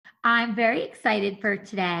I'm very excited for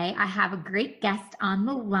today. I have a great guest on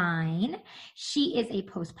the line. She is a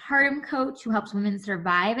postpartum coach who helps women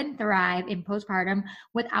survive and thrive in postpartum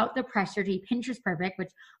without the pressure to be Pinterest perfect,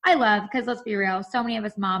 which I love because let's be real, so many of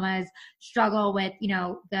us mamas struggle with,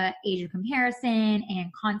 the age of comparison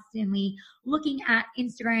and constantly looking at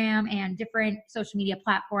Instagram and different social media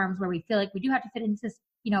platforms where we feel like we do have to fit into this,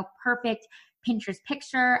 perfect Pinterest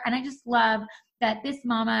picture. And I just love that this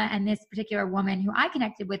mama and this particular woman who I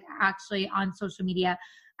connected with actually on social media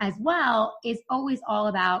as well is always all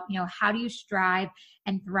about, how do you strive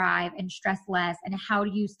and thrive and stress less, and how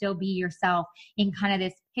do you still be yourself in kind of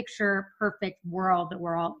this picture perfect world that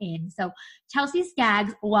we're all in. So Chelsea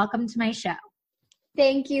Skaggs, welcome to my show.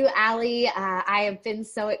 Thank you, Allie. I have been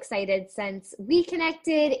so excited since we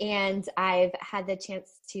connected, and I've had the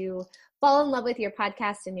chance to fall in love with your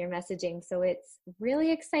podcast and your messaging. So it's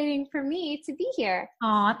really exciting for me to be here.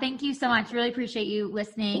 Aw, thank you so much. Really appreciate you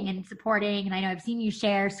listening and supporting. And I know I've seen you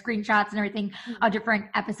share screenshots and everything of different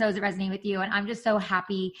episodes that resonate with you. And I'm just so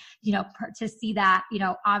happy, to see that,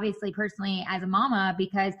 obviously personally as a mama,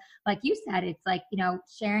 because like you said, it's like,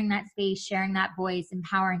 sharing that space, sharing that voice,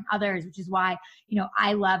 empowering others, which is why,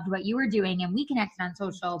 I loved what you were doing and we connected on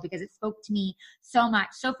social because it spoke to me so much.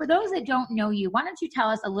 So for those that don't know you, why don't you tell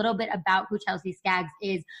us a little bit about who Chelsea Skaggs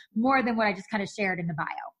is, more than what I just kind of shared in the bio?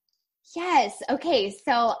 Yes. Okay.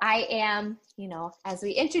 So I am, as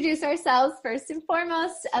we introduce ourselves, first and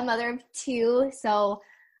foremost, a mother of two. So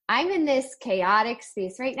I'm in this chaotic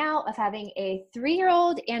space right now of having a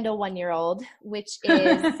 3-year-old and a 1-year-old, which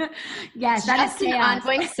is yes, just an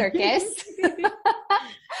ongoing circus.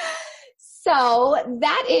 So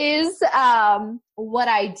that is what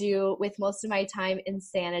I do with most of my time,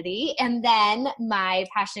 insanity. And then my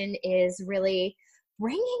passion is really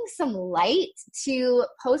bringing some light to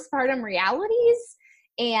postpartum realities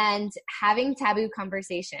and having taboo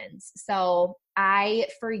conversations. So I,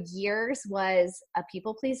 for years, was a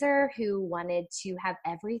people pleaser who wanted to have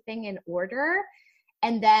everything in order.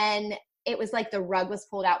 And then it was like the rug was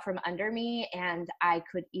pulled out from under me, and I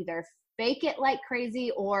could either fake it like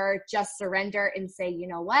crazy or just surrender and say, you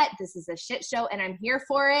know what, this is a shit show and I'm here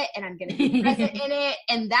for it and I'm going to be present in it.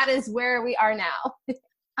 And that is where we are now.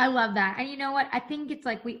 I love that. And you know what? I think it's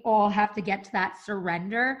like we all have to get to that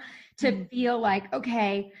surrender to feel like,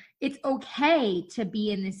 okay, it's okay to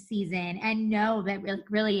be in this season and know that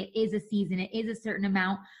really it is a season. It is a certain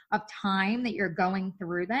amount of time that you're going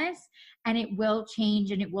through this, and it will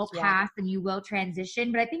change and it will pass and you will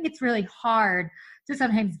transition. But I think it's really hard to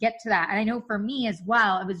sometimes get to that. And I know for me as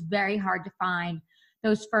well, it was very hard to find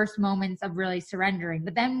those first moments of really surrendering.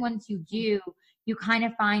 But then once you do, you kind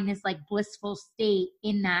of find this like blissful state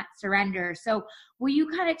in that surrender. So will you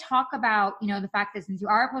kind of talk about, the fact that since you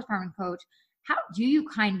are a postpartum coach, how do you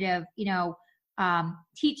kind of,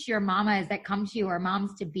 teach your mamas that come to you or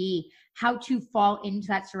moms to be how to fall into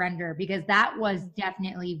that surrender? Because that was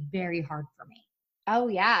definitely very hard for me. Oh,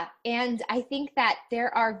 yeah. And I think that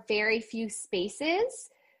there are very few spaces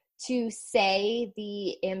to say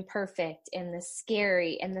the imperfect and the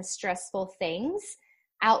scary and the stressful things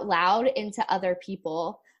out loud into other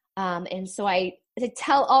people. And so to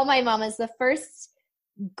tell all my mamas, the first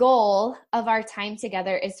goal of our time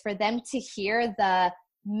together is for them to hear the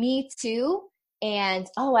me too and,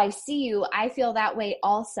 oh, I see you, I feel that way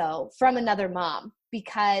also, from another mom,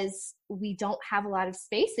 because we don't have a lot of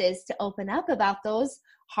spaces to open up about those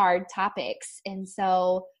hard topics. And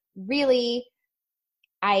so really,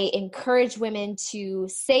 I encourage women to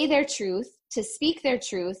say their truth, to speak their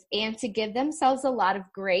truth, and to give themselves a lot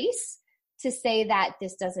of grace to say that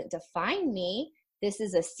this doesn't define me. This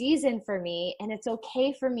is a season for me, and it's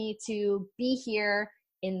okay for me to be here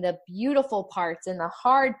in the beautiful parts, in the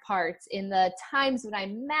hard parts, in the times when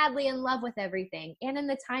I'm madly in love with everything, and in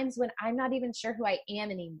the times when I'm not even sure who I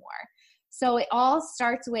am anymore. So it all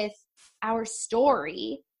starts with our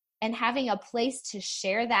story and having a place to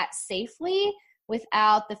share that safely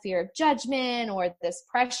without the fear of judgment or this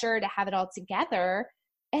pressure to have it all together,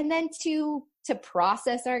 and then to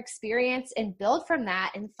process our experience and build from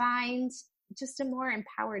that and find just a more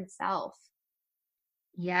empowered self.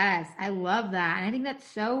 Yes, I love that. And I think that's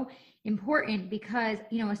so important because,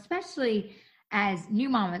 especially as new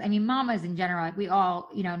mamas, I mean, mamas in general, like we all,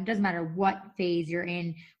 it doesn't matter what phase you're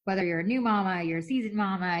in, whether you're a new mama, you're a seasoned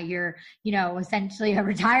mama, you're, essentially a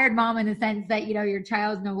retired mom in the sense that, your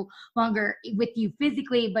child's no longer with you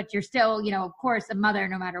physically, but you're still, of course, a mother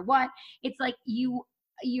no matter what. It's like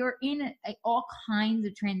you're in all kinds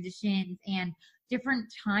of transitions and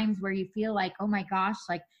different times where you feel like, oh my gosh,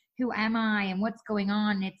 like, who am I and what's going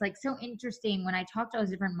on? And it's like so interesting when I talk to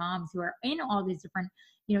those different moms who are in all these different,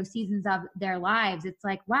 seasons of their lives, it's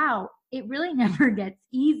like, wow, it really never gets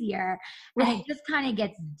easier. And it just kind of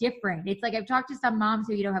gets different. It's like, I've talked to some moms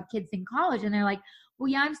who, have kids in college, and they're like, well,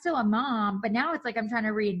 yeah, I'm still a mom, but now it's like I'm trying to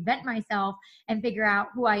reinvent myself and figure out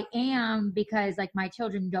who I am, because like my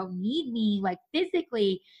children don't need me like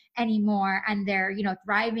physically anymore, and they're,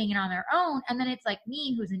 thriving and on their own. And then it's like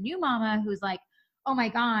me, who's a new mama, who's like, oh my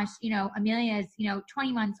gosh, Amelia is,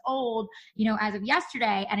 20 months old, as of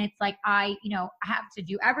yesterday. And it's like, I have to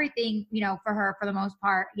do everything, for her for the most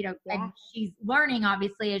part, and she's learning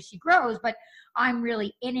obviously as she grows, but I'm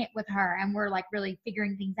really in it with her, and we're like really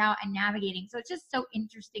figuring things out and navigating. So it's just so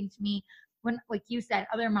interesting to me when, like you said,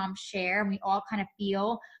 other moms share and we all kind of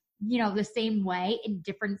feel, the same way in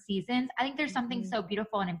different seasons. I think there's something so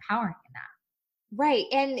beautiful and empowering in that. Right.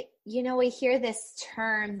 And, we hear this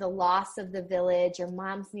term, the loss of the village, or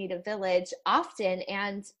moms need a village, often.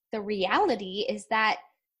 And the reality is that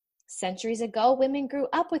centuries ago, women grew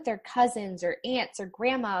up with their cousins or aunts or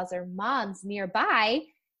grandmas or moms nearby.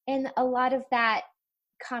 And a lot of that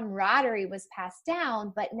camaraderie was passed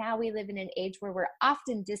down. But now we live in an age where we're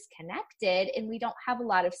often disconnected, and we don't have a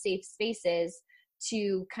lot of safe spaces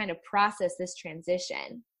to kind of process this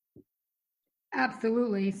transition.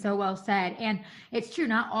 Absolutely. So well said. And it's true.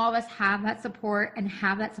 Not all of us have that support and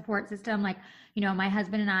have that support system. Like, my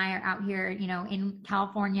husband and I are out here, in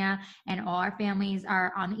California, and all our families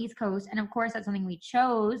are on the East Coast. And of course, that's something we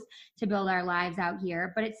chose to build our lives out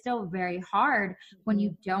here, but it's still very hard when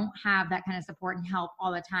you don't have that kind of support and help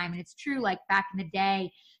all the time. And it's true. Like back in the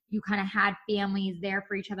day, you kind of had families there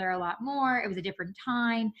for each other a lot more. It was a different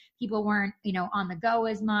time. People weren't, on the go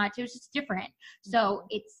as much. It was just different. So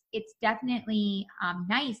it's definitely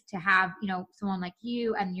nice to have, someone like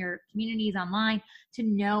you and your communities online to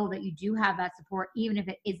know that you do have that support, even if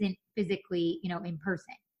it isn't physically, in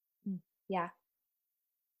person. Yeah.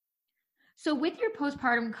 So with your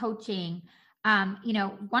postpartum coaching, why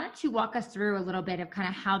don't you walk us through a little bit of kind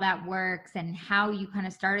of how that works and how you kind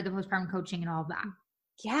of started the postpartum coaching and all of that?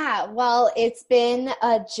 Yeah, well, it's been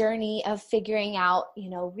a journey of figuring out,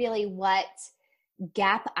 really what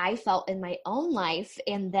gap I felt in my own life,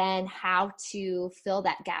 and then how to fill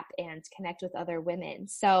that gap and connect with other women.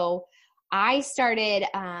 So I started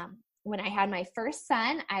when I had my first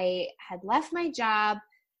son. I had left my job,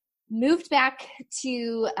 moved back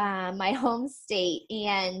to my home state,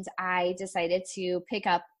 and I decided to pick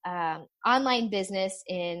up online business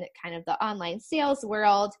in kind of the online sales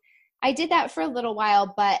world. I did that for a little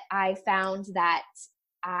while, but I found that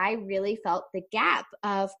I really felt the gap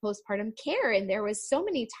of postpartum care. And there was so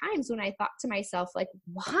many times when I thought to myself, like,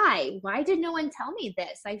 why did no one tell me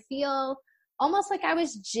this? I feel almost like I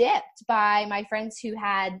was gypped by my friends who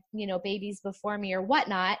had, babies before me or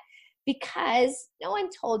whatnot, because no one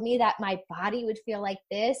told me that my body would feel like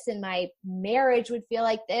this, and my marriage would feel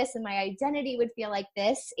like this, and my identity would feel like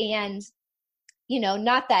this. And,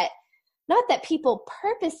 not that people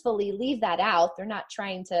purposefully leave that out. They're not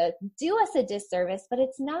trying to do us a disservice, but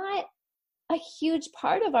it's not a huge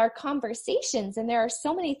part of our conversations. And there are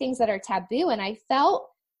so many things that are taboo. And I felt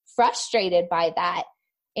frustrated by that.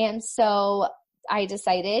 And so I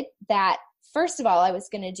decided that, first of all, I was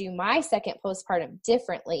going to do my second postpartum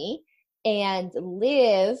differently and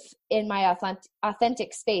live in my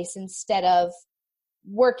authentic space, instead of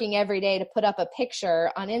working every day to put up a picture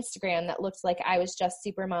on Instagram that looked like I was just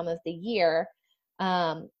super mom of the year.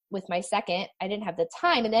 With my second, I didn't have the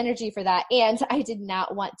time and energy for that. And I did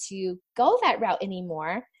not want to go that route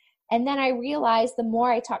anymore. And then I realized the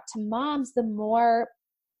more I talked to moms, the more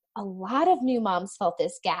a lot of new moms felt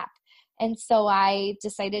this gap. And so I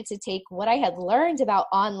decided to take what I had learned about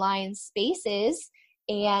online spaces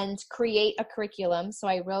and create a curriculum. So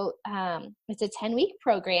I wrote, it's a 10-week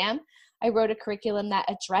program. I wrote a curriculum that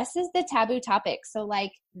addresses the taboo topics. So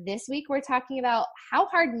like this week, we're talking about how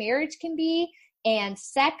hard marriage can be, and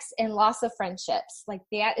sex and loss of friendships. Like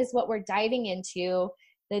that is what we're diving into.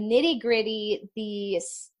 The nitty gritty, the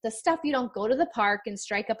stuff you don't go to the park and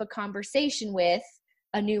strike up a conversation with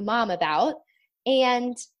a new mom about.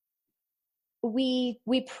 And we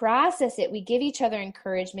process it. We give each other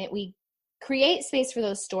encouragement. We create space for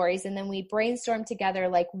those stories, and then we brainstorm together,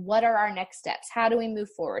 like, what are our next steps? How do we move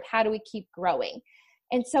forward? How do we keep growing?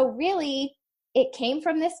 And so really it came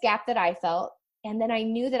from this gap that I felt. And then I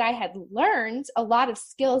knew that I had learned a lot of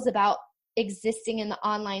skills about existing in the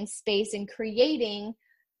online space and creating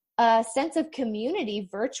a sense of community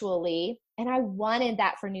virtually. And I wanted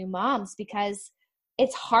that for new moms, because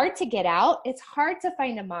it's hard to get out. It's hard to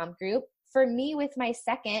find a mom group. For me, with my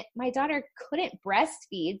second, my daughter couldn't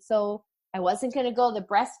breastfeed, so I wasn't going to go to the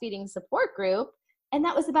breastfeeding support group. And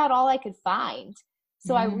that was about all I could find.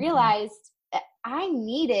 So I realized I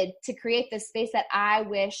needed to create the space that I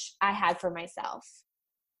wish I had for myself.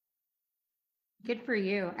 Good for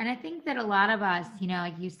you. And I think that a lot of us,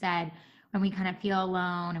 like you said, when we kind of feel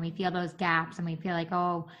alone and we feel those gaps and we feel like,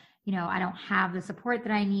 oh, I don't have the support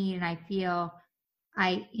that I need. And I feel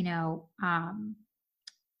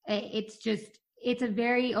it's a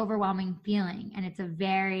very overwhelming feeling, and it's a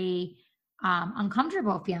very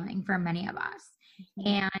uncomfortable feeling for many of us. Mm-hmm.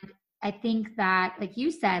 And I think that, like you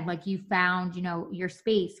said, like you found, your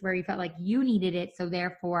space where you felt like you needed it. So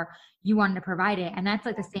therefore you wanted to provide it. And that's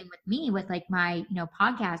like the same with me with like my,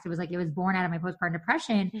 podcast. It was like, it was born out of my postpartum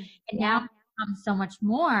depression, and now it becomes so much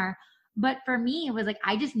more. But for me, it was like,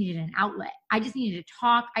 I just needed an outlet. I just needed to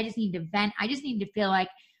talk. I just needed to vent. I just needed to feel like,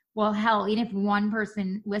 well, hell, even if one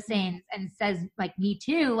person listens and says like, me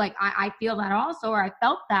too, like I feel that also, or I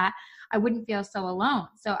felt that, I wouldn't feel so alone.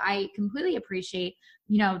 So I completely appreciate,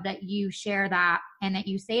 that you share that and that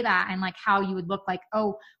you say that, and like how you would look like,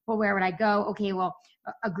 oh, well, where would I go? Okay, well,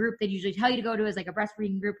 a group they usually tell you to go to is like a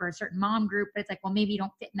breastfeeding group or a certain mom group, but it's like, well, maybe you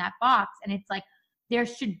don't fit in that box. And it's like, there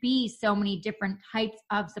should be so many different types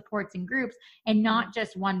of supports and groups, and not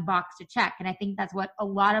just one box to check. And I think that's what a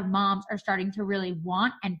lot of moms are starting to really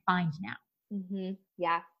want and find now. Mm-hmm.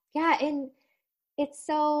 Yeah. Yeah. And it's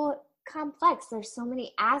so complex. There's so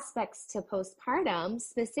many aspects to postpartum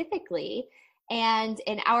specifically. And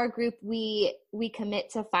in our group, we commit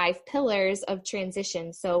to 5 pillars of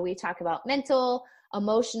transition. So we talk about mental,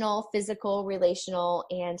 emotional, physical, relational,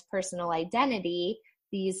 and personal identity.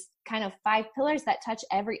 These kind of 5 pillars that touch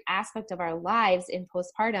every aspect of our lives in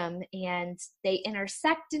postpartum, and they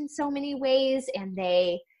intersect in so many ways. And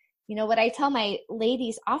they, what I tell my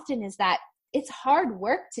ladies often is that it's hard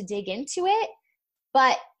work to dig into it,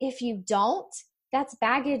 but if you don't, that's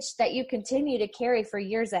baggage that you continue to carry for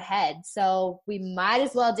years ahead. So we might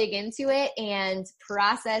as well dig into it and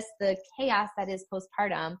process the chaos that is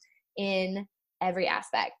postpartum in every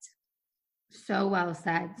aspect. So well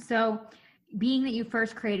said. So being that you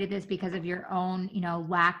first created this because of your own,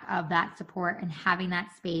 lack of that support and having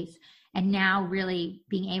that space, and now really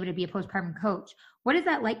being able to be a postpartum coach, what is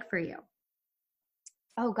that like for you?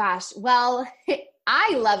 Oh gosh. Well,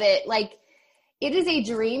 I love it. Like, it is a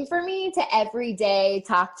dream for me to every day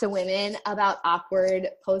talk to women about awkward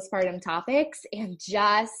postpartum topics and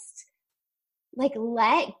just like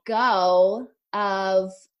let go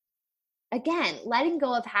of, again, letting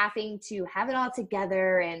go of having to have it all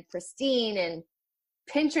together and pristine and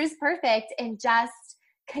Pinterest perfect, and just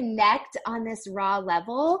connect on this raw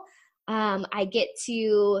level. I get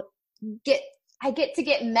to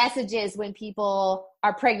get messages when people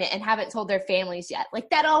are pregnant and haven't told their families yet. Like,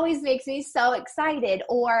 that always makes me so excited.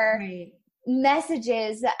 Or right.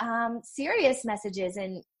 Messages, serious messages,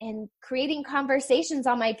 and creating conversations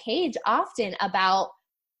on my page often about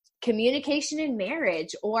communication in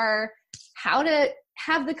marriage, or how to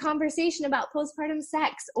have the conversation about postpartum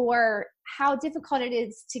sex, or how difficult it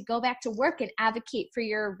is to go back to work and advocate for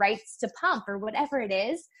your rights to pump, or whatever it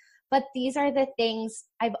is. But these are the things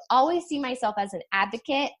I've always seen myself as an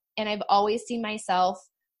advocate, and I've always seen myself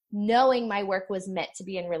knowing my work was meant to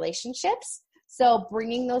be in relationships. So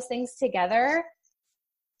bringing those things together,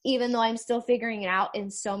 even though I'm still figuring it out in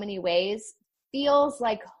so many ways, feels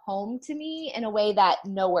like home to me in a way that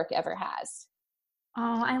no work ever has.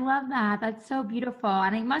 Oh, I love that. That's so beautiful.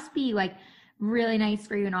 And it must be like really nice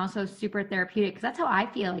for you, and also super therapeutic, because that's how I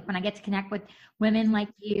feel like when I get to connect with women like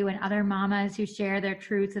you and other mamas who share their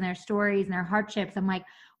truths and their stories and their hardships. I'm like,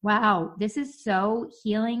 wow, this is so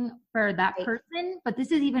healing for that person, but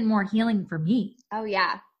this is even more healing for me. Oh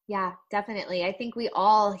yeah. Yeah, definitely. I think we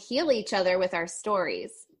all heal each other with our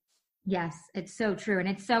stories. Yes, it's so true. And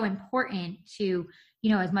it's so important to,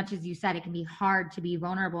 as much as you said, it can be hard to be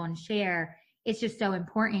vulnerable and share. It's just so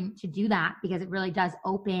important to do that, because it really does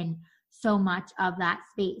open so much of that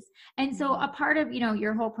space. And so a part of,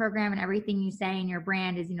 your whole program and everything you say in your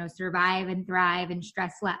brand is, survive and thrive and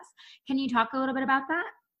stress less. Can you talk a little bit about that?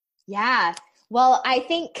 Yeah. Well, I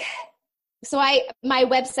think, my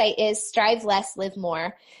website is Strive Less, Live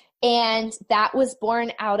More. And that was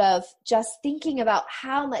born out of just thinking about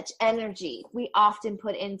how much energy we often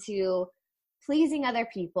put into pleasing other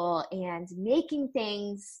people and making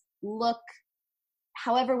things look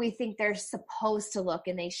however we think they're supposed to look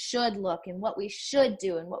and they should look, and what we should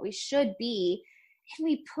do and what we should be. And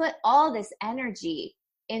we put all this energy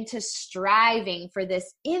into striving for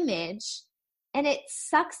this image, and it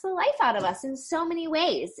sucks the life out of us in so many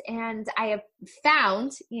ways. And I have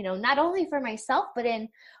found, not only for myself, but in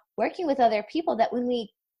working with other people, that when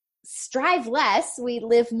we strive less, we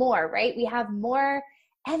live more, right? We have more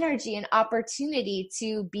energy and opportunity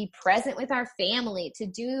to be present with our family, to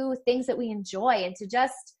do things that we enjoy, and to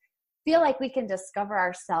just feel like we can discover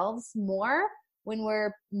ourselves more when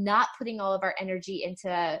we're not putting all of our energy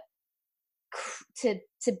into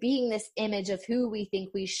to being this image of who we think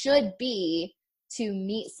we should be to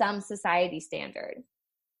meet some society standard.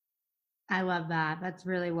 I love that. That's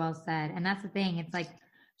really well said. And that's the thing. It's like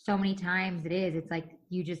so many times it's like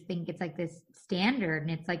you just think it's like this standard.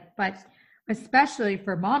 And it's like, but especially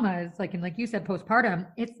for mamas, like, and like you said, postpartum,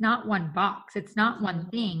 it's not one box. It's not one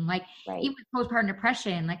thing. Like Right. even with postpartum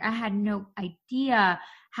depression, like I had no idea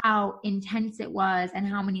how intense it was and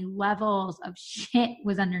how many levels of shit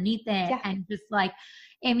was underneath it. Yeah. And just like,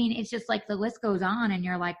 I mean, it's just like the list goes on and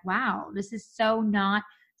you're like, wow, this is so not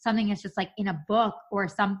something that's just like in a book or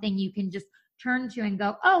something you can just turn to and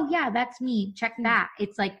go, oh yeah, that's me. Check that.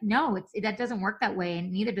 It's like, no, that doesn't work that way.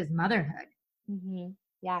 And neither does motherhood. Mm-hmm.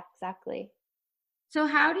 Yeah, exactly. So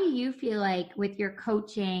how do you feel like with your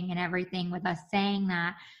coaching and everything, with us saying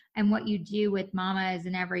that and what you do with mamas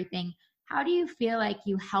and everything, how do you feel like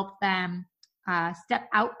you help them step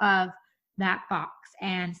out of that box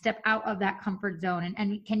and step out of that comfort zone?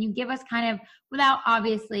 And can you give us kind of, without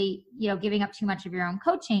obviously, giving up too much of your own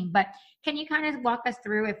coaching, but can you kind of walk us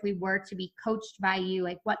through, if we were to be coached by you,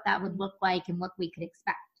 like what that would look like and what we could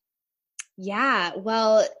expect? Yeah,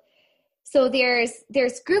 well, so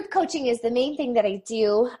there's group coaching is the main thing that I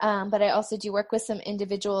do, but I also do work with some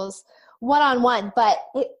individuals one-on-one. But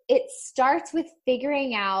it starts with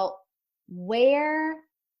figuring out where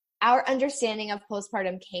our understanding of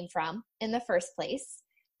postpartum came from in the first place.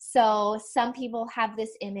 So some people have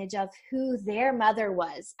this image of who their mother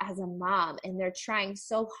was as a mom, and they're trying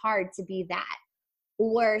so hard to be that.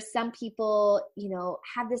 Or some people,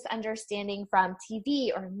 have this understanding from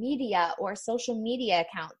TV or media or social media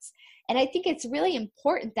accounts. And I think it's really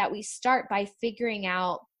important that we start by figuring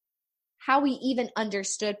out how we even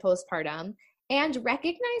understood postpartum and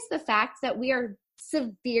recognize the fact that we are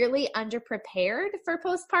severely underprepared for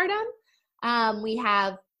postpartum. We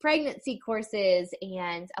have pregnancy courses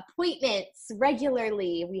and appointments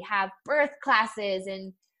regularly. We have birth classes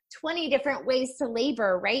and 20 different ways to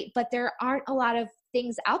labor, right? But there aren't a lot of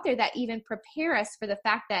things out there that even prepare us for the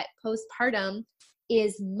fact that postpartum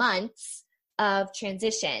is months of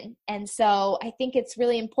transition. And so I think it's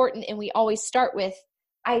really important, and we always start with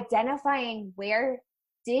identifying where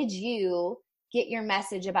did you get your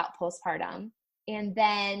message about postpartum, and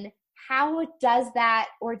then how does that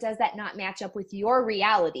or does that not match up with your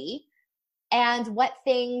reality, and what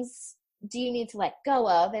things do you need to let go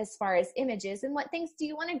of as far as images, and what things do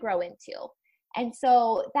you want to grow into. And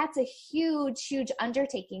so that's a huge, huge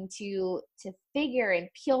undertaking to figure and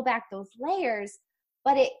peel back those layers,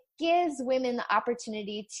 but it gives women the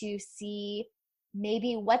opportunity to see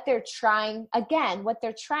maybe what they're trying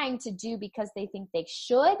to do because they think they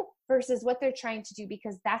should versus what they're trying to do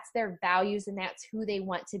because that's their values and that's who they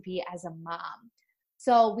want to be as a mom.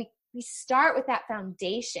 So we start with that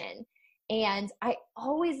foundation. And I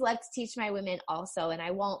always like to teach my women also, and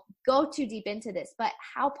I won't go too deep into this, but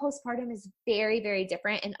how postpartum is very, very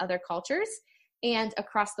different in other cultures and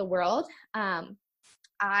across the world.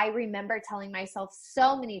 I remember telling myself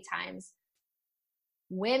so many times,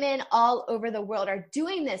 women all over the world are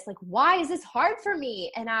doing this. Like, why is this hard for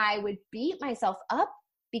me? And I would beat myself up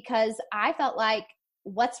because I felt like,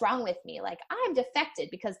 what's wrong with me? Like, I'm defected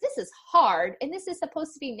because this is hard and this is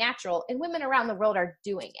supposed to be natural and women around the world are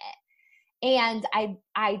doing it. And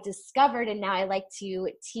I discovered, and now I like to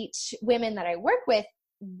teach women that I work with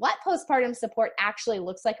what postpartum support actually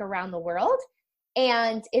looks like around the world.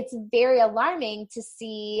 And it's very alarming to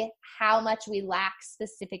see how much we lack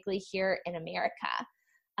specifically here in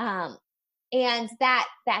America. And that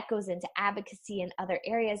goes into advocacy and other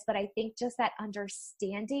areas. But I think just that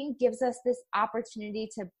understanding gives us this opportunity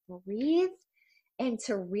to breathe and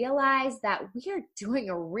to realize that we are doing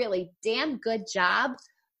a really damn good job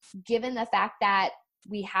given the fact that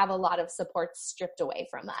we have a lot of support stripped away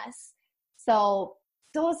from us. So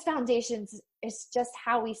those foundations is just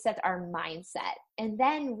how we set our mindset. And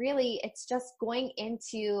then really it's just going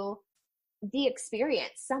into the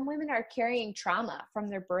experience. Some women are carrying trauma from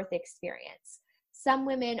their birth experience. Some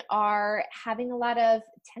women are having a lot of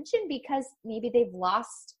tension because maybe they've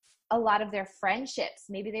lost a lot of their friendships.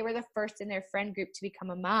 Maybe they were the first in their friend group to become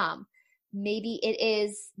a mom. Maybe it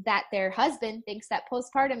is that their husband thinks that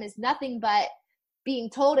postpartum is nothing but being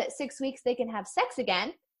told at 6 weeks they can have sex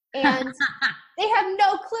again. And they have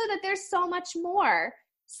no clue that there's so much more.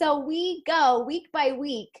 So we go week by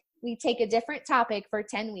week, we take a different topic for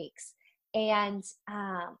 10 weeks. And,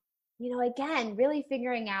 again, really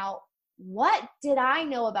figuring out what did I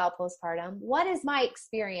know about postpartum? What is my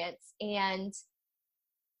experience? And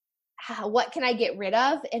what can I get rid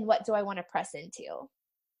of? And what do I want to press into?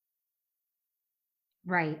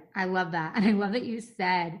 Right. I love that. And I love that you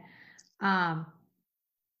said, um,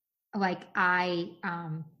 like I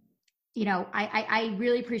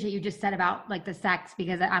really appreciate you just said about like the sex,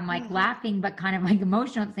 because I'm like laughing, but kind of like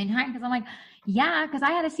emotional at the same time. Cause I'm like, yeah, cause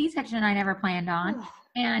I had a C-section I never planned on.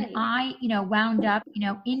 And I, wound up,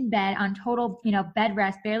 in bed on total, bed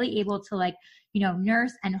rest, barely able to like,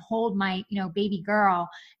 nurse and hold my, baby girl.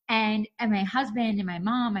 And my husband and my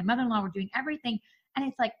mom, my mother-in-law were doing everything. And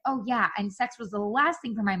it's like, oh yeah. And sex was the last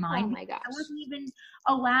thing for my mind. Oh my gosh. I wasn't even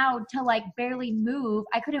allowed to like barely move.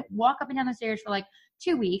 I couldn't walk up and down the stairs for like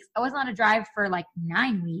 2 weeks. I wasn't on a drive for like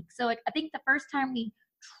 9 weeks. So like, I think the first time we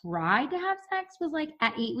tried to have sex was like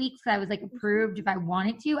at 8 weeks. I was like approved if I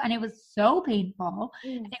wanted to. And it was so painful.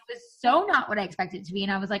 And it was so not what I expected it to be.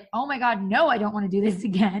 And I was like, oh my God, no, I don't want to do this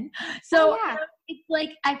again. So it's like,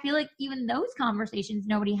 I feel like even those conversations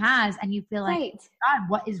nobody has. And you feel like, God,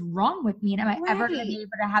 what is wrong with me? And am I ever going to be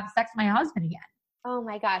able to have sex with my husband again? Oh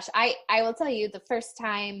my gosh. I will tell you, the first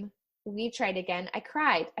time we tried again, I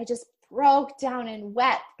cried. I just broke down and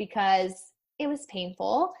wept because it was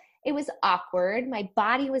painful. It was awkward. My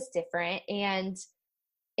body was different. And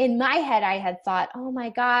in my head, I had thought, oh my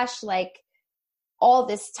gosh, like all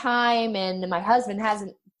this time and my husband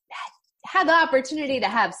hasn't had the opportunity to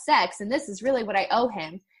have sex. And this is really what I owe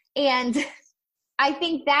him. And I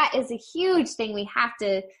think that is a huge thing. We have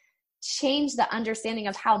to change the understanding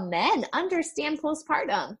of how men understand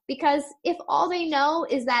postpartum, because if all they know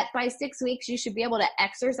is that by 6 weeks you should be able to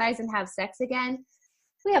exercise and have sex again,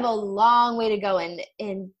 we have a long way to go in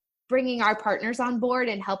bringing our partners on board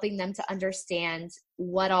and helping them to understand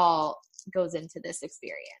what all goes into this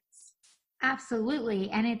experience. Absolutely.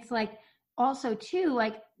 And it's like also too,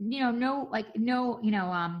 like, like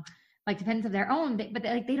defense of their own, but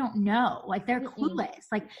like, they don't know, like they're clueless,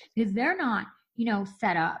 like, because they're not,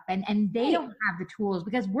 set up and they don't have the tools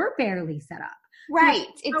because we're barely set up. Right.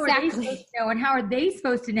 So exactly. And how are they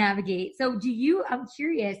supposed to navigate? So I'm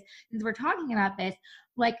curious, since we're talking about this,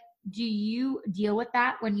 like, do you deal with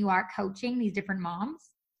that when you are coaching these different moms?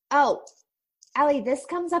 Oh, Allie, this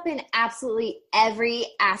comes up in absolutely every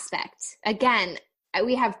aspect. Again,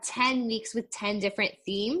 we have 10 weeks with 10 different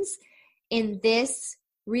themes. In this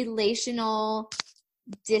relational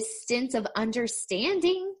distance of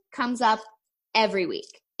understanding comes up every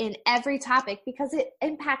week in every topic, because it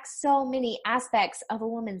impacts so many aspects of a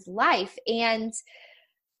woman's life. And,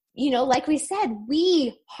 like we said,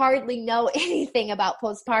 we hardly know anything about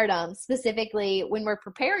postpartum, specifically when we're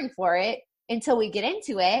preparing for it, until we get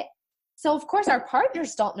into it. So of course our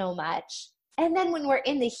partners don't know much. And then when we're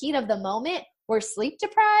in the heat of the moment, we're sleep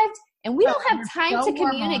deprived and we don't have time to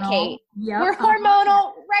communicate. Yep. We're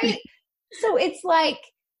hormonal, right? So it's like,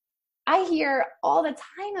 I hear all the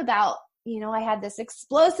time about, I had this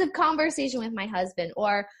explosive conversation with my husband,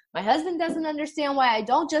 or my husband doesn't understand why I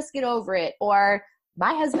don't just get over it, or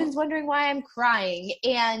my husband's wondering why I'm crying.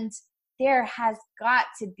 And there has got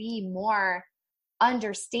to be more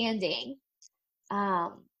understanding.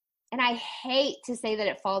 And I hate to say that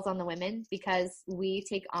it falls on the women, because we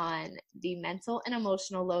take on the mental and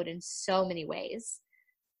emotional load in so many ways.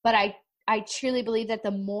 But I truly believe that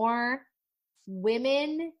the more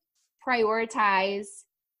women prioritize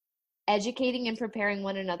educating and preparing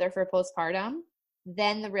one another for postpartum,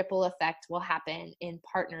 then the ripple effect will happen in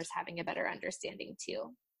partners having a better understanding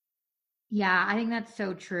too. Yeah, I think that's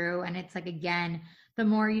so true. And it's like, again, the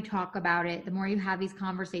more you talk about it, the more you have these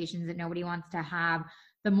conversations that nobody wants to have,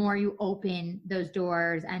 the more you open those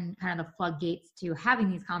doors and kind of the floodgates to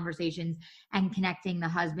having these conversations and connecting the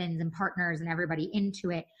husbands and partners and everybody into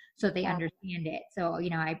it so that they understand it. So,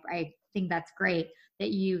 I think that's great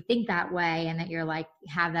that you think that way and that you're like,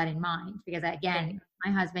 have that in mind, because again,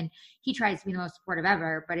 my husband, he tries to be the most supportive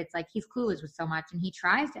ever, but it's like, he's clueless with so much and he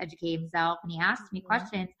tries to educate himself and he asks me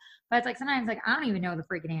questions, but it's like, sometimes like, I don't even know the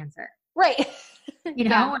freaking answer. Right.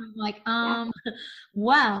 And I'm like,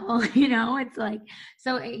 well, it's like,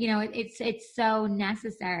 so, it's so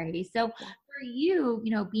necessary. So for you,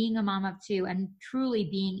 being a mom of two and truly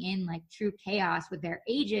being in like true chaos with their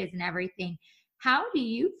ages and everything, how do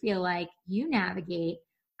you feel like you navigate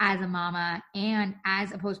as a mama and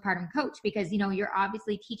as a postpartum coach? Because, you're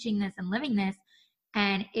obviously teaching this and living this,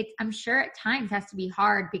 and I'm sure at times has to be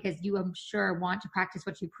hard because you, I'm sure, want to practice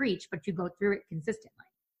what you preach, but you go through it consistently.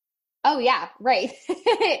 Oh yeah, right.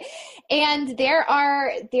 And there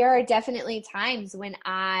are definitely times when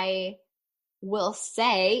I will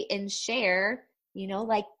say and share,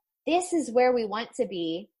 like, this is where we want to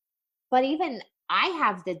be. But even I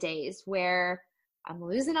have the days where I'm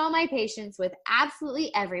losing all my patience with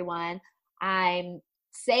absolutely everyone. I'm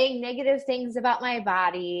saying negative things about my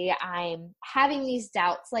body. I'm having these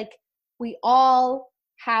doubts. Like, we all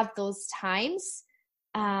have those times.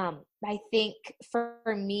 I think for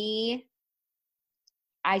me,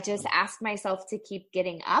 I just ask myself to keep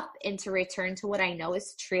getting up and to return to what I know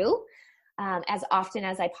is true, as often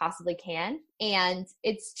as I possibly can. And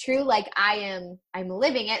it's true, like I'm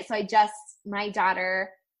living it. So my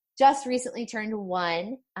daughter just recently turned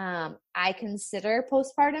 1. I consider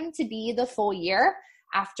postpartum to be the full year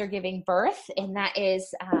after giving birth. And that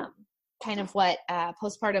is kind of what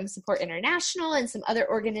Postpartum Support International and some other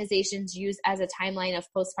organizations use as a timeline of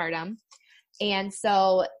postpartum. And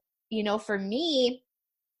so, for me,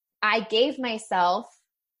 I gave myself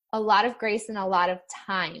a lot of grace and a lot of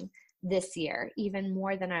time this year, even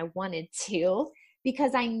more than I wanted to,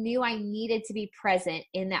 because I knew I needed to be present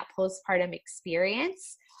in that postpartum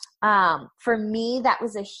experience. For me, that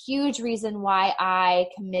was a huge reason why I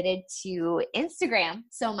committed to Instagram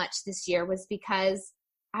so much this year, was because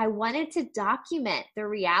I wanted to document the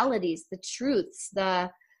realities, the truths,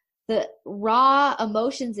 the raw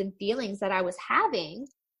emotions and feelings that I was having,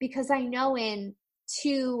 because I know in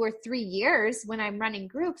 2 or 3 years when I'm running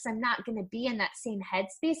groups, I'm not going to be in that same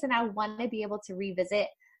headspace. And I want to be able to revisit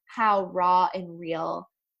how raw and real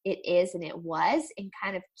it is and it was, and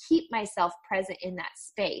kind of keep myself present in that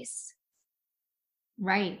space.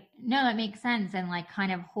 Right. No, that makes sense. And like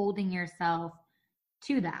kind of holding yourself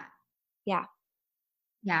to that. Yeah.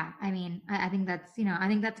 Yeah. I mean, I think that's, I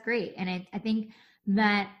think that's great. And I think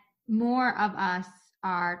that more of us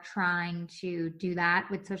are trying to do that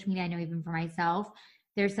with social media. I know even for myself,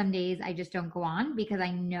 there's some days I just don't go on because I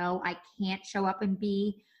know I can't show up and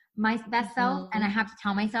be my best self. And I have to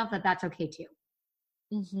tell myself that that's okay too.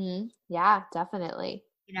 Mm-hmm. Yeah, definitely.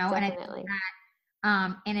 Definitely. And I think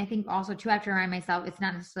that, and I think also too, I have to remind myself, it's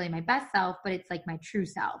not necessarily my best self, but it's like my true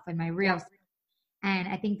self and my real self. And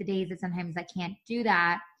I think the days that sometimes I can't do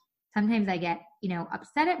that, sometimes I get,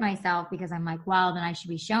 upset at myself because I'm like, well, then I should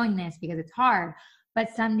be showing this because it's hard. But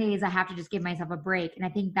some days I have to just give myself a break. And I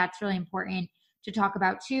think that's really important to talk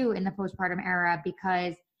about too in the postpartum era,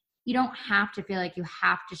 because you don't have to feel like you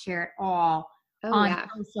have to share it all on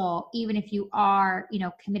social, even if you are,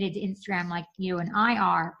 committed to Instagram like you and I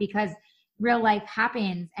are, because real life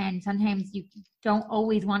happens. And sometimes you don't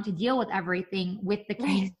always want to deal with everything with the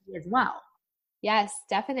community as well. Yes,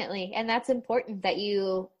 definitely. And that's important that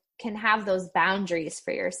you can have those boundaries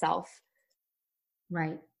for yourself.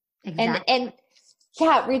 Right. Exactly. And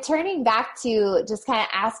yeah, returning back to just kind of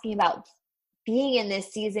asking about being in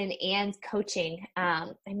this season and coaching.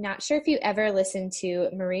 I'm not sure if you ever listened to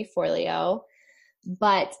Marie Forleo,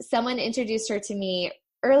 but someone introduced her to me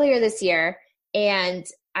earlier this year, and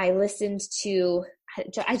I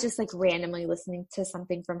just like randomly listening to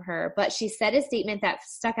something from her, but she said a statement that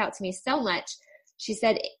stuck out to me so much. She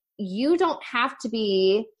said, you don't have to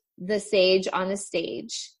be the sage on the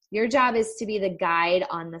stage. Your job is to be the guide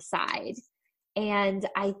on the side. And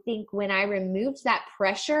I think when I removed that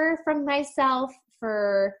pressure from myself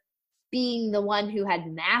for being the one who had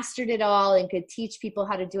mastered it all and could teach people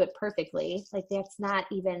how to do it perfectly, like that's not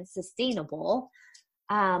even sustainable.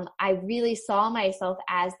 I really saw myself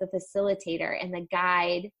as the facilitator and the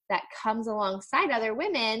guide that comes alongside other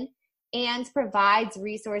women and provides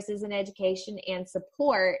resources and education and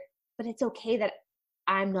support, but it's okay that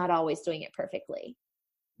I'm not always doing it perfectly.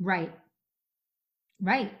 Right.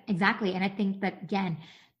 Right. Exactly. And I think that, again,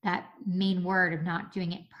 that main word of not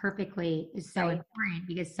doing it perfectly is so important,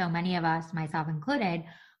 because so many of us, myself included,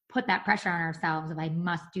 put that pressure on ourselves of I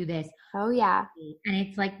must do this. Oh yeah. And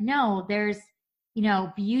it's like, no, there's,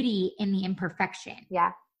 beauty in the imperfection.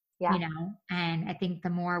 Yeah. Yeah. And I think the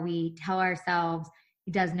more we tell ourselves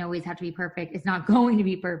it doesn't always have to be perfect, it's not going to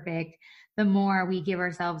be perfect, the more we give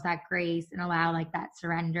ourselves that grace and allow like that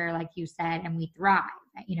surrender, like you said, and we thrive,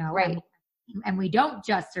 right. And we don't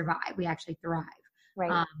just survive, we actually thrive.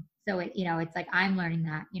 Right. So it's like, I'm learning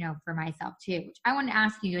that, for myself too, which I want to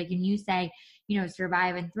ask you, like, when you say,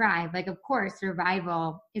 survive and thrive, like, of course,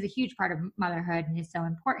 survival is a huge part of motherhood and is so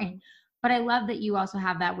important. But I love that you also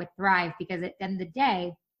have that with thrive, because at the end of the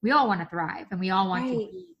day, we all want to thrive and we all want to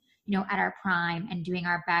be, at our prime and doing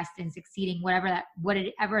our best and succeeding, whatever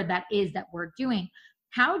that is that we're doing.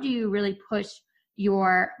 How do you really push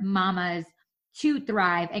your mamas to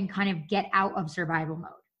thrive and kind of get out of survival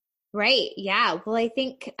mode? Right. Yeah. Well, I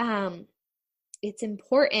think it's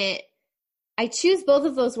important. I choose both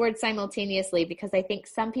of those words simultaneously because I think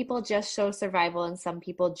some people just show survival and some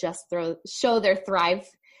people just show their thrive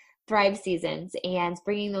seasons, and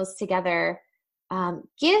bringing those together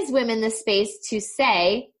gives women the space to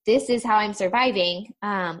say, this is how I'm surviving.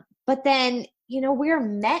 But then, we're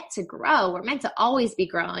meant to grow. We're meant to always be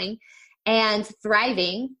growing, and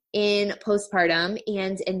thriving in postpartum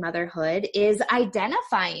and in motherhood is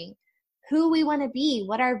identifying who we want to be,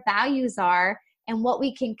 what our values are, and what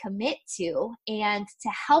we can commit to. And to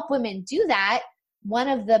help women do that, one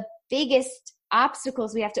of the biggest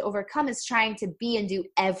obstacles we have to overcome is trying to be and do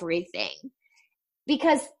everything,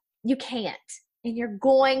 because you can't. And you're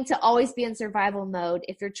going to always be in survival mode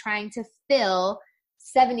if you're trying to fill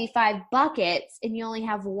 75 buckets and you only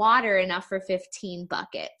have water enough for 15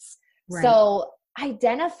 buckets. Right. So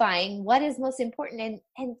identifying what is most important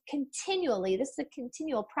and continually, this is a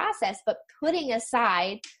continual process, but putting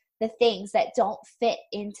aside the things that don't fit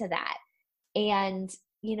into that. And,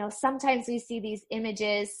 sometimes we see these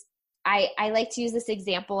images. I like to use this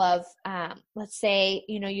example of, let's say,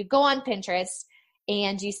 you go on Pinterest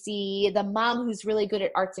and you see the mom who's really good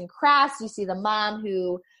at arts and crafts. You see the mom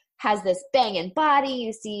who has this banging body.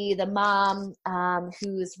 You see the mom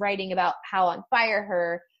who's writing about how on fire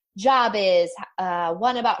her job is,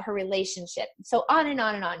 one about her relationship. So on and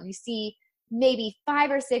on and on. You see maybe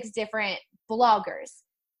 5 or 6 different bloggers.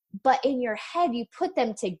 But in your head, you put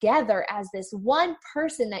them together as this one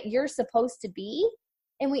person that you're supposed to be.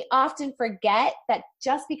 And we often forget that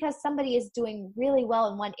just because somebody is doing really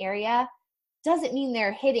well in one area doesn't mean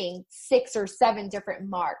they're hitting 6 or 7 different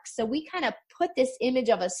marks. So we kind of put this image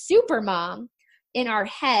of a super mom in our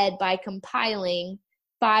head by compiling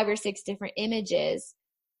 5 or 6 different images.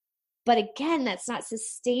 But again, that's not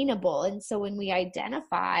sustainable. And so when we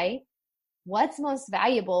identify what's most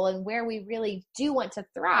valuable and where we really do want to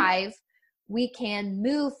thrive, we can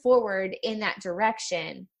move forward in that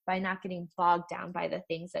direction by not getting bogged down by the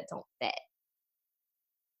things that don't fit.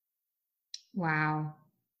 Wow.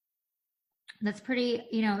 That's pretty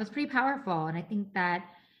powerful. And I think that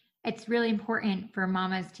it's really important for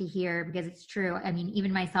mamas to hear, because it's true. I mean,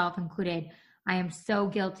 even myself included, I am so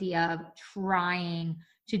guilty of trying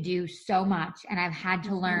to do so much. And I've had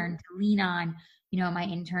to learn to lean on, my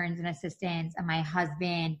interns and assistants and my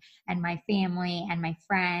husband and my family and my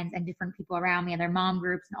friends and different people around me, other mom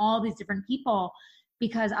groups and all these different people,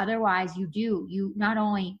 because otherwise you not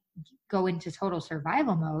only go into total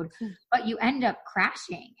survival mode, but you end up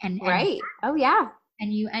crashing and right. Oh yeah.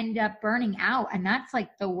 And you end up burning out. And that's like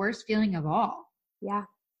the worst feeling of all. Yeah.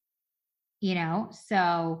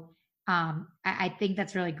 So I think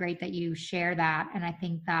that's really great that you share that. And I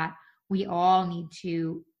think that we all need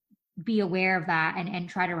to be aware of that and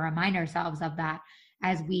try to remind ourselves of that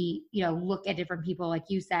as we, look at different people, like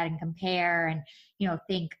you said, and compare and,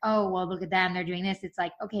 think, oh, well, look at them, they're doing this. It's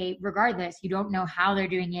like, okay, regardless, you don't know how they're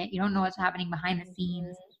doing it. You don't know what's happening behind the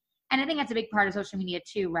scenes. And I think that's a big part of social media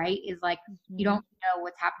too, right? Is like, you don't know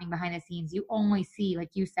what's happening behind the scenes. You only see, like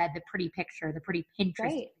you said, the pretty picture, the pretty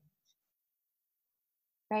Pinterest.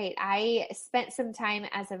 Right. I spent some time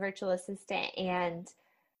as a virtual assistant, and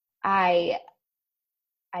I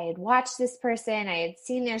had watched this person, I had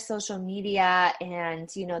seen their social media, and,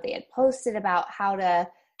 they had posted about how to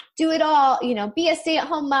do it all, be a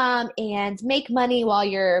stay-at-home mom and make money while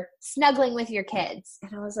you're snuggling with your kids.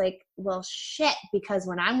 And I was like, well, shit, because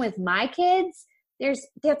when I'm with my kids,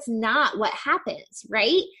 that's not what happens,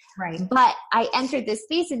 right? Right. But I entered this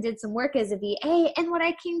space and did some work as a VA, and what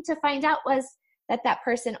I came to find out was that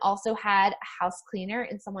person also had a house cleaner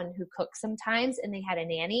and someone who cooks sometimes, and they had a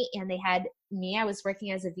nanny, and they had me. I was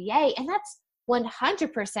working as a VA, and that's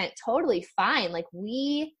 100% totally fine. Like,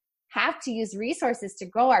 we have to use resources to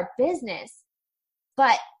grow our business,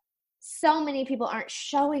 but so many people aren't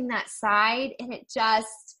showing that side, and it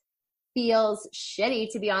just feels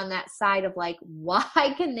shitty to be on that side of like,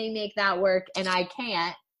 why can they make that work and I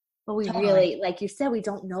can't? But we really, like you said, we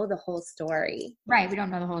don't know the whole story. Right. We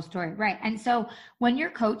don't know the whole story. Right. And so when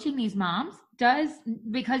you're coaching these moms,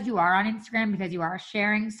 because you are on Instagram, because you are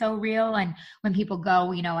sharing so real, and when people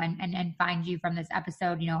go, and find you from this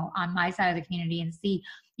episode, on my side of the community and see,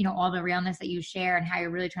 all the realness that you share and how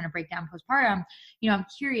you're really trying to break down postpartum, I'm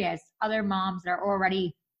curious, other moms that are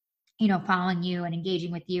already, following you and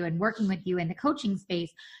engaging with you and working with you in the coaching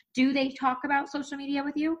space, do they talk about social media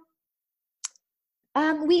with you?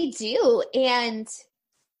 We do. And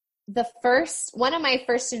one of my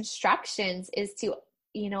first instructions is to,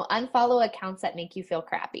 unfollow accounts that make you feel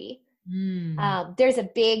crappy. There's a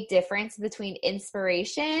big difference between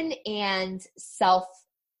inspiration and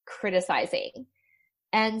self-criticizing.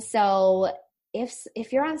 And so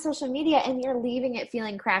if you're on social media and you're leaving it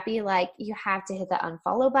feeling crappy, like, you have to hit the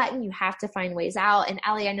unfollow button. You have to find ways out. And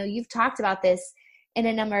Allie, I know you've talked about this in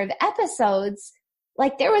a number of episodes.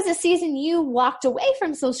 like there was a season you walked away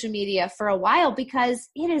from social media for a while because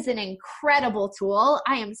it is an incredible tool.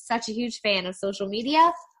 I am such a huge fan of social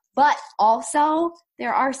media, but also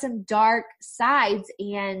there are some dark sides,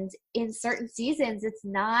 and in certain seasons, it's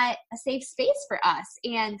not a safe space for us.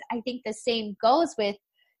 And I think the same goes with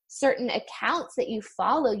certain accounts that you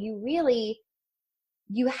follow.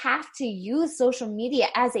 You have to use social media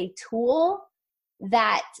as a tool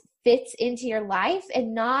that fits into your life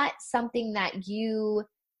and not something that you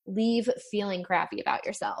leave feeling crappy about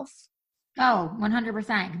yourself. Oh,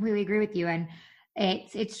 100%. Completely agree with you. And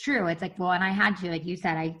it's true. It's like, well, and I had to, like you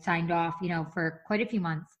said, I signed off, for quite a few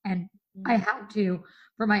months, and I had to,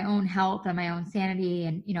 for my own health and my own sanity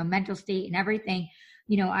and, mental state and everything,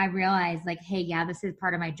 I realized like, hey, yeah, this is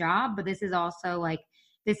part of my job, but this is also like,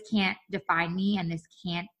 this can't define me, and this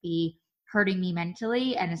can't be hurting me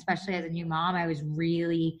mentally. And especially as a new mom, I was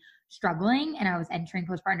really struggling, and I was entering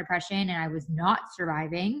postpartum depression, and I was not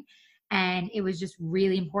surviving. And it was just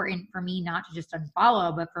really important for me not to just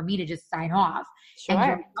unfollow, but for me to just sign off and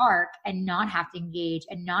go dark and not have to engage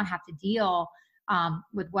and not have to deal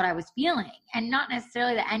with what I was feeling. And not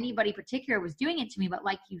necessarily that anybody particular was doing it to me, but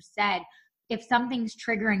like you said, if something's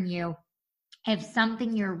triggering you, if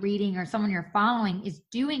something you're reading or someone you're following is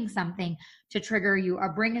doing something to trigger you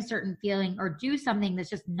or bring a certain feeling or do something that's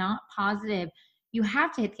just not positive, you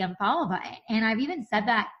have to hit the unfollow button. And I've even said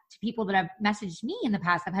that to people that have messaged me in the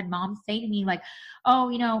past. I've had moms say to me like, oh,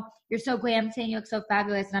 you're so glam, saying you look so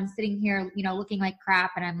fabulous. And I'm sitting here, looking like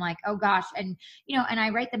crap. And I'm like, oh gosh. And, and I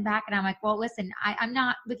write them back and I'm like, well, listen, I'm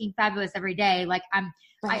not looking fabulous every day. Like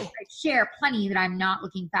I share plenty that I'm not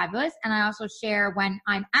looking fabulous. And I also share when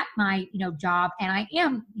I'm at my, job and I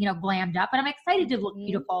am, glammed up and I'm excited to look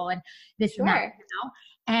beautiful and this and that,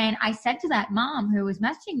 And I said to that mom who was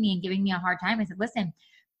messaging me and giving me a hard time, I said, listen,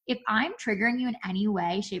 if I'm triggering you in any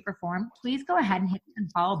way, shape, or form, please go ahead and hit the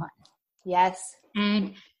unfollow button. Yes.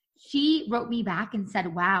 And she wrote me back and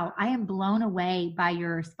said, wow, I am blown away by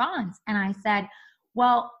your response. And I said,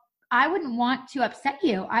 well, I wouldn't want to upset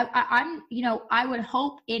you. I'm, I would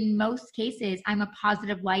hope in most cases I'm a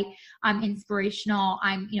positive light. I'm inspirational.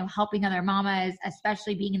 I'm, helping other mamas,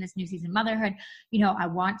 especially being in this new season of motherhood. I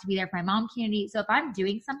want to be there for my mom community. So if I'm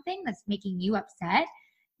doing something that's making you upset,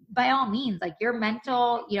 by all means, like your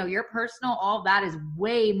mental, your personal, all of that is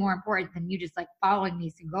way more important than you just like following me.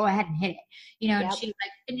 So go ahead and hit it, and she's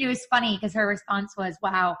like, and it was funny because her response was,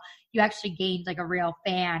 wow, you actually gained like a real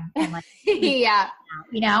fan. And like, yeah,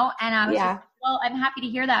 and I was just, well, I'm happy to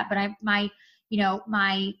hear that, but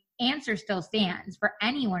my answer still stands for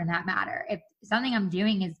anyone in that matter. If something I'm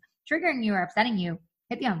doing is triggering you or upsetting you,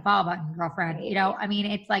 hit the unfollow button, girlfriend.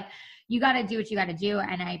 Right. It's like, you got to do what you got to do.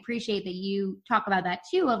 And I appreciate that you talk about that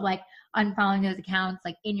too, of like unfollowing those accounts,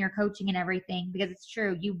 like in your coaching and everything, because it's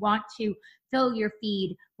true. You want to fill your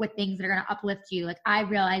feed with things that are going to uplift you. Like I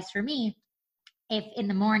realized for me, if in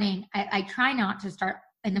the morning, I try not to start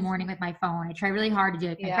in the morning with my phone. I try really hard to do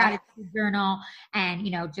like my gratitude journal and,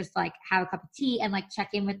 just like have a cup of tea and like check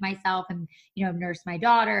in with myself and, nurse my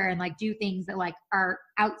daughter and like do things that like are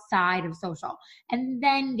outside of social and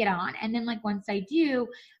then get on. And then like once I do,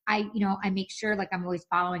 I make sure like I'm always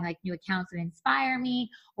following like new accounts that inspire me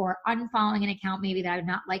or unfollowing an account maybe that I'm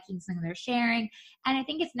not liking something they're sharing. And I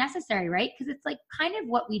think it's necessary, right? Because it's like kind of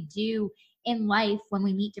what we do in life when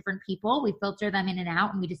we meet different people. We filter them in and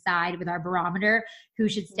out and we decide with our barometer who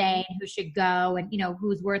should stay and who should go and,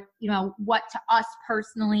 who's worth, what to us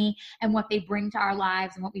personally and what they bring to our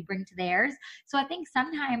lives and what we bring to theirs. So I think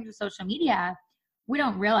sometimes with social media, we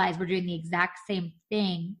don't realize we're doing the exact same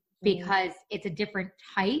thing because it's a different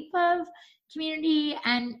type of community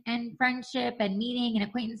and friendship and meeting and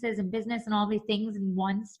acquaintances and business and all these things in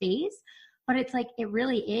one space. But it's like, it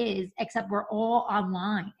really is, except we're all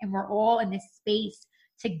online and we're all in this space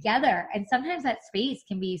together. And sometimes that space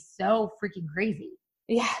can be so freaking crazy.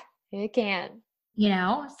 Yeah, it can.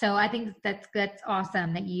 So I think that's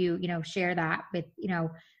awesome that you, share that with,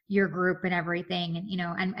 your group and everything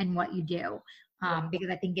and, and what you do. Because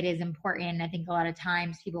I think it is important. I think a lot of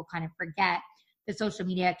times people kind of forget that social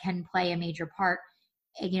media can play a major part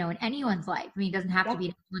in anyone's life. I mean, it doesn't have to be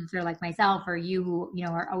an influencer like myself or you who,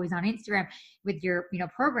 are always on Instagram with your,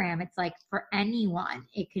 program. It's like for anyone,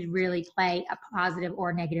 it could really play a positive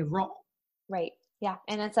or negative role. Right. Yeah.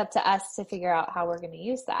 And it's up to us to figure out how we're going to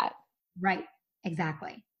use that. Right.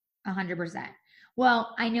 Exactly. 100%.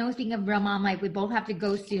 Well, I know speaking of Real Mom Life, we both have to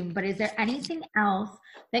go soon, but is there anything else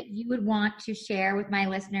that you would want to share with my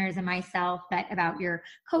listeners and myself about your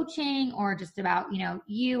coaching or just about,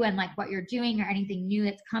 you and like what you're doing or anything new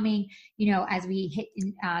that's coming, as we hit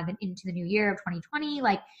into the new year of 2020,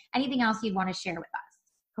 like anything else you'd want to share with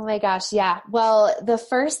us? Oh my gosh. Yeah. Well, the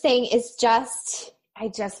first thing is I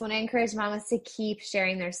just want to encourage mamas to keep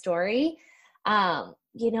sharing their story.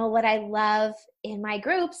 What I love in my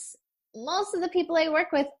groups, most of the people I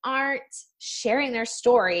work with aren't sharing their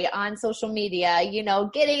story on social media,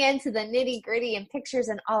 getting into the nitty gritty and pictures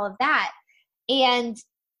and all of that. And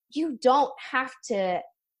you don't have to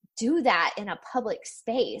do that in a public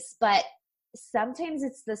space, but sometimes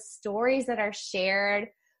it's the stories that are shared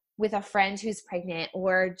with a friend who's pregnant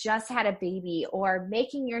or just had a baby, or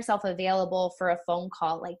making yourself available for a phone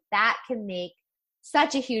call. Like that can make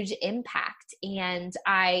such a huge impact. And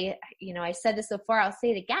I said this before, I'll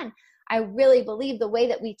say it again. I really believe the way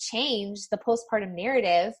that we change the postpartum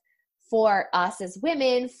narrative for us as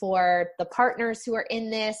women, for the partners who are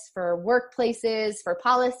in this, for workplaces, for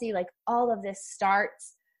policy, like all of this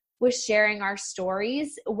starts with sharing our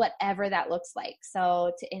stories, whatever that looks like.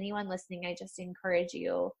 So to anyone listening, I just encourage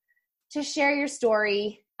you to share your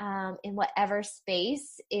story in whatever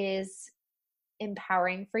space is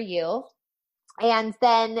empowering for you. And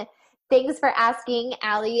then thanks for asking,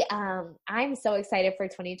 Allie. I'm so excited for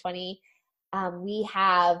 2020. We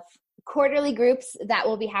have quarterly groups that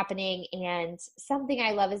will be happening. And something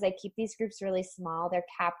I love is I keep these groups really small. They're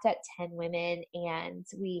capped at 10 women, and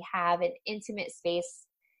we have an intimate space.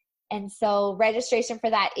 And so registration for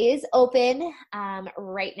that is open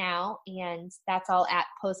right now. And that's all at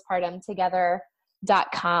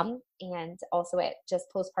postpartumtogether.com, and also at just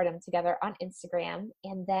postpartum together on Instagram.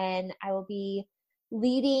 And then I will be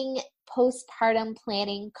leading postpartum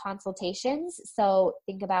planning consultations. So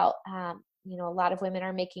think about, a lot of women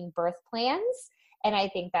are making birth plans, and I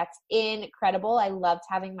think that's incredible. I loved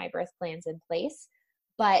having my birth plans in place,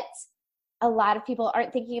 but a lot of people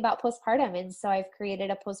aren't thinking about postpartum. And so I've created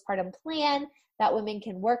a postpartum plan that women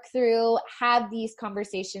can work through, have these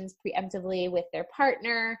conversations preemptively with their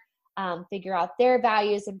partner, figure out their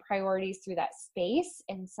values and priorities through that space.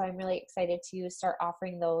 And so I'm really excited to start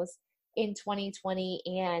offering those in 2020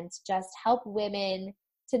 and just help women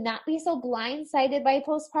to not be so blindsided by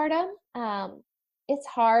postpartum. It's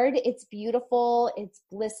hard, it's beautiful, it's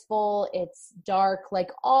blissful, it's dark, like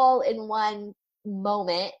all in one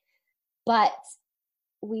moment. But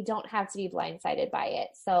we don't have to be blindsided by it.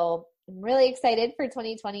 So I'm really excited for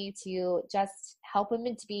 2020 to just help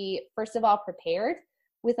women to be, first of all, prepared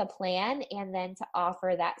with a plan, and then to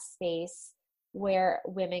offer that space where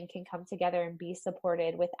women can come together and be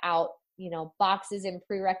supported without, boxes and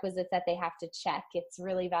prerequisites that they have to check. It's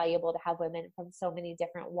really valuable to have women from so many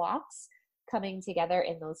different walks coming together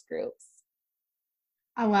in those groups.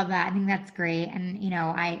 I love that. I think that's great. And,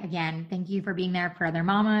 again, thank you for being there for other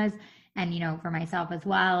mamas, and, for myself as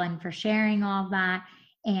well, and for sharing all of that.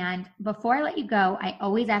 And before I let you go, I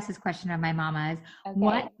always ask this question of my mamas. Okay.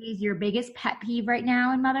 What is your biggest pet peeve right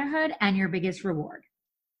now in motherhood, and your biggest reward?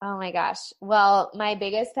 Oh my gosh. Well, my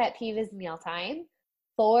biggest pet peeve is mealtime,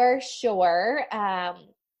 for sure. My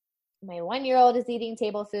 1-year-old is eating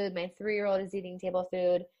table food. My 3-year-old is eating table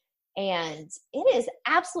food. And it is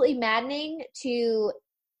absolutely maddening to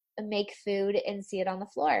make food and see it on the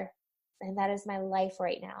floor. And that is my life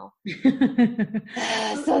right now.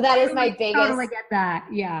 So that is my biggest. Totally get that.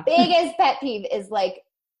 Yeah. Biggest pet peeve is like,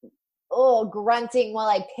 grunting while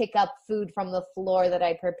I pick up food from the floor that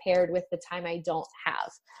I prepared with the time I don't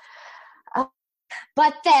have.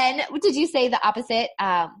 But then, did you say the opposite?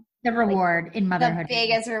 The reward in motherhood. The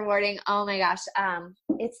biggest rewarding. Oh my gosh.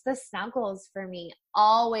 It's the snuggles for me.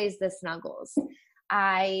 Always the snuggles.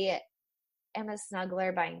 I am a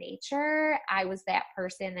snuggler by nature. I was that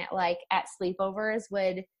person that at sleepovers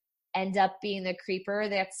would end up being the creeper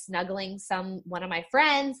that's snuggling one of my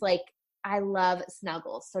friends. I love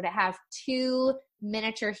snuggles. So to have 2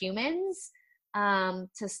 miniature humans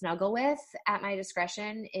to snuggle with at my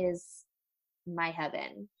discretion is my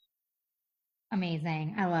heaven.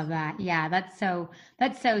 Amazing. I love that. Yeah, that's so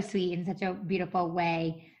sweet and such a beautiful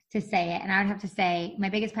way to say it. And I would have to say my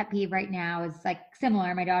biggest pet peeve right now is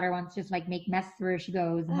similar. My daughter wants to just make mess where she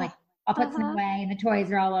goes, and I'll put some away and the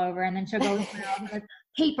toys are all over, and then she'll go with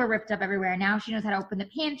paper ripped up everywhere. Now she knows how to open the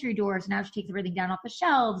pantry doors. Now she takes everything down off the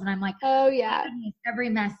shelves, and I'm like, oh yeah, every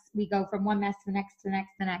mess, we go from one mess to the next, to the next,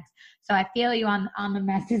 to the next. So I feel you on the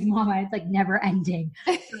messes, mama. It's never ending.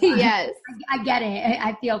 So, yes. I get it.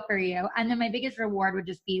 I feel for you. And then my biggest reward would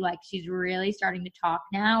just be she's really starting to talk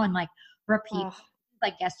now and repeat.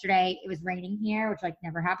 Yesterday it was raining here, which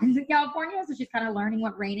never happens in California. So she's kind of learning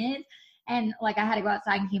what rain is. And I had to go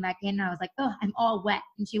outside and came back in, and I was like, oh, I'm all wet.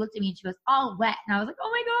 And she looked at me and she goes, all wet. And I was like,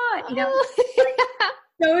 oh my God,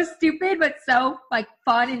 so stupid, but so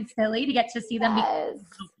fun and silly to get to see them be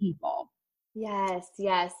people. Yes.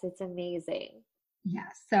 It's amazing. Yeah.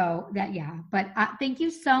 So that, yeah. But thank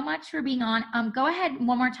you so much for being on. Go ahead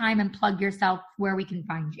one more time and plug yourself where we can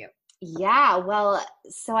find you. Yeah, well,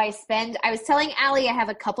 so I was telling Allie I have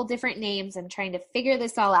a couple different names. I'm trying to figure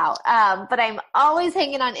this all out. But I'm always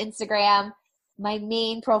hanging on Instagram. My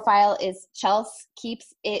main profile is Chels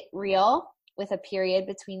Keeps It Real with a period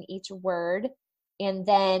between each word. And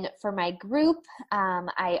then for my group,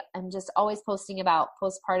 I'm just always posting about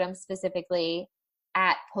postpartum, specifically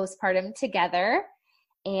at Postpartum Together.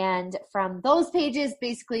 And from those pages,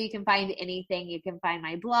 basically, you can find anything. You can find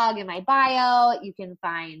my blog in my bio. You can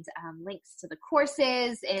find links to the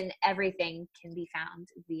courses, and everything can be found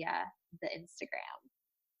via the Instagram.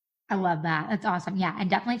 I love that. That's awesome. Yeah.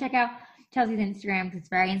 And definitely check out Chelsea's Instagram because it's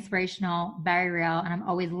very inspirational, very real. And I'm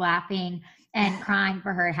always laughing and crying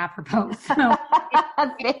for her half her posts. So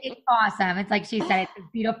it's awesome. It's like she said, it's a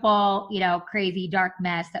beautiful, crazy dark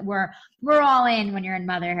mess that we're all in when you're in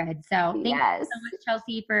motherhood. So thank you so much,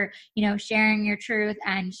 Chelsea, for, sharing your truth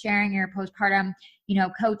and sharing your postpartum,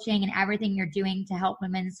 coaching and everything you're doing to help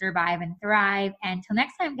women survive and thrive. And until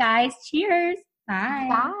next time, guys, cheers. Bye.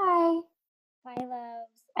 Bye. Bye, loves.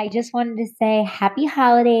 I just wanted to say happy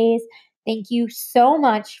holidays. Thank you so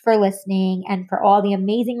much for listening and for all the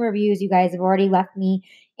amazing reviews you guys have already left me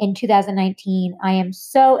in 2019. I am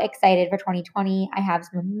so excited for 2020. I have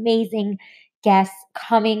some amazing guests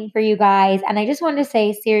coming for you guys. And I just wanted to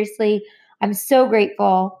say, seriously, I'm so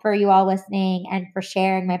grateful for you all listening and for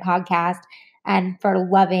sharing my podcast and for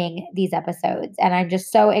loving these episodes. And I'm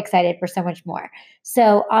just so excited for so much more.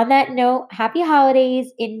 So, on that note, happy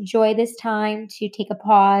holidays. Enjoy this time to take a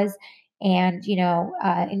pause and,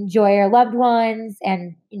 enjoy your loved ones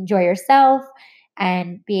and enjoy yourself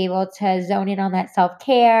and be able to zone in on that self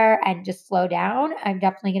care and just slow down. I'm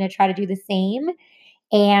definitely going to try to do the same.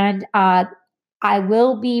 And I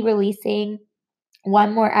will be releasing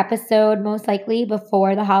one more episode most likely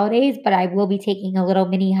before the holidays, but I will be taking a little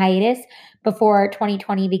mini hiatus before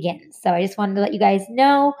 2020 begins. So I just wanted to let you guys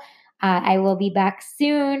know I will be back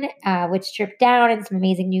soon with Strip Down and some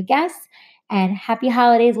amazing new guests. And happy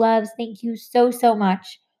holidays, loves. Thank you so, so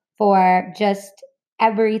much for just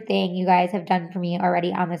everything you guys have done for me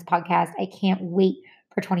already on this podcast. I can't wait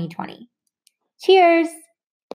for 2020. Cheers.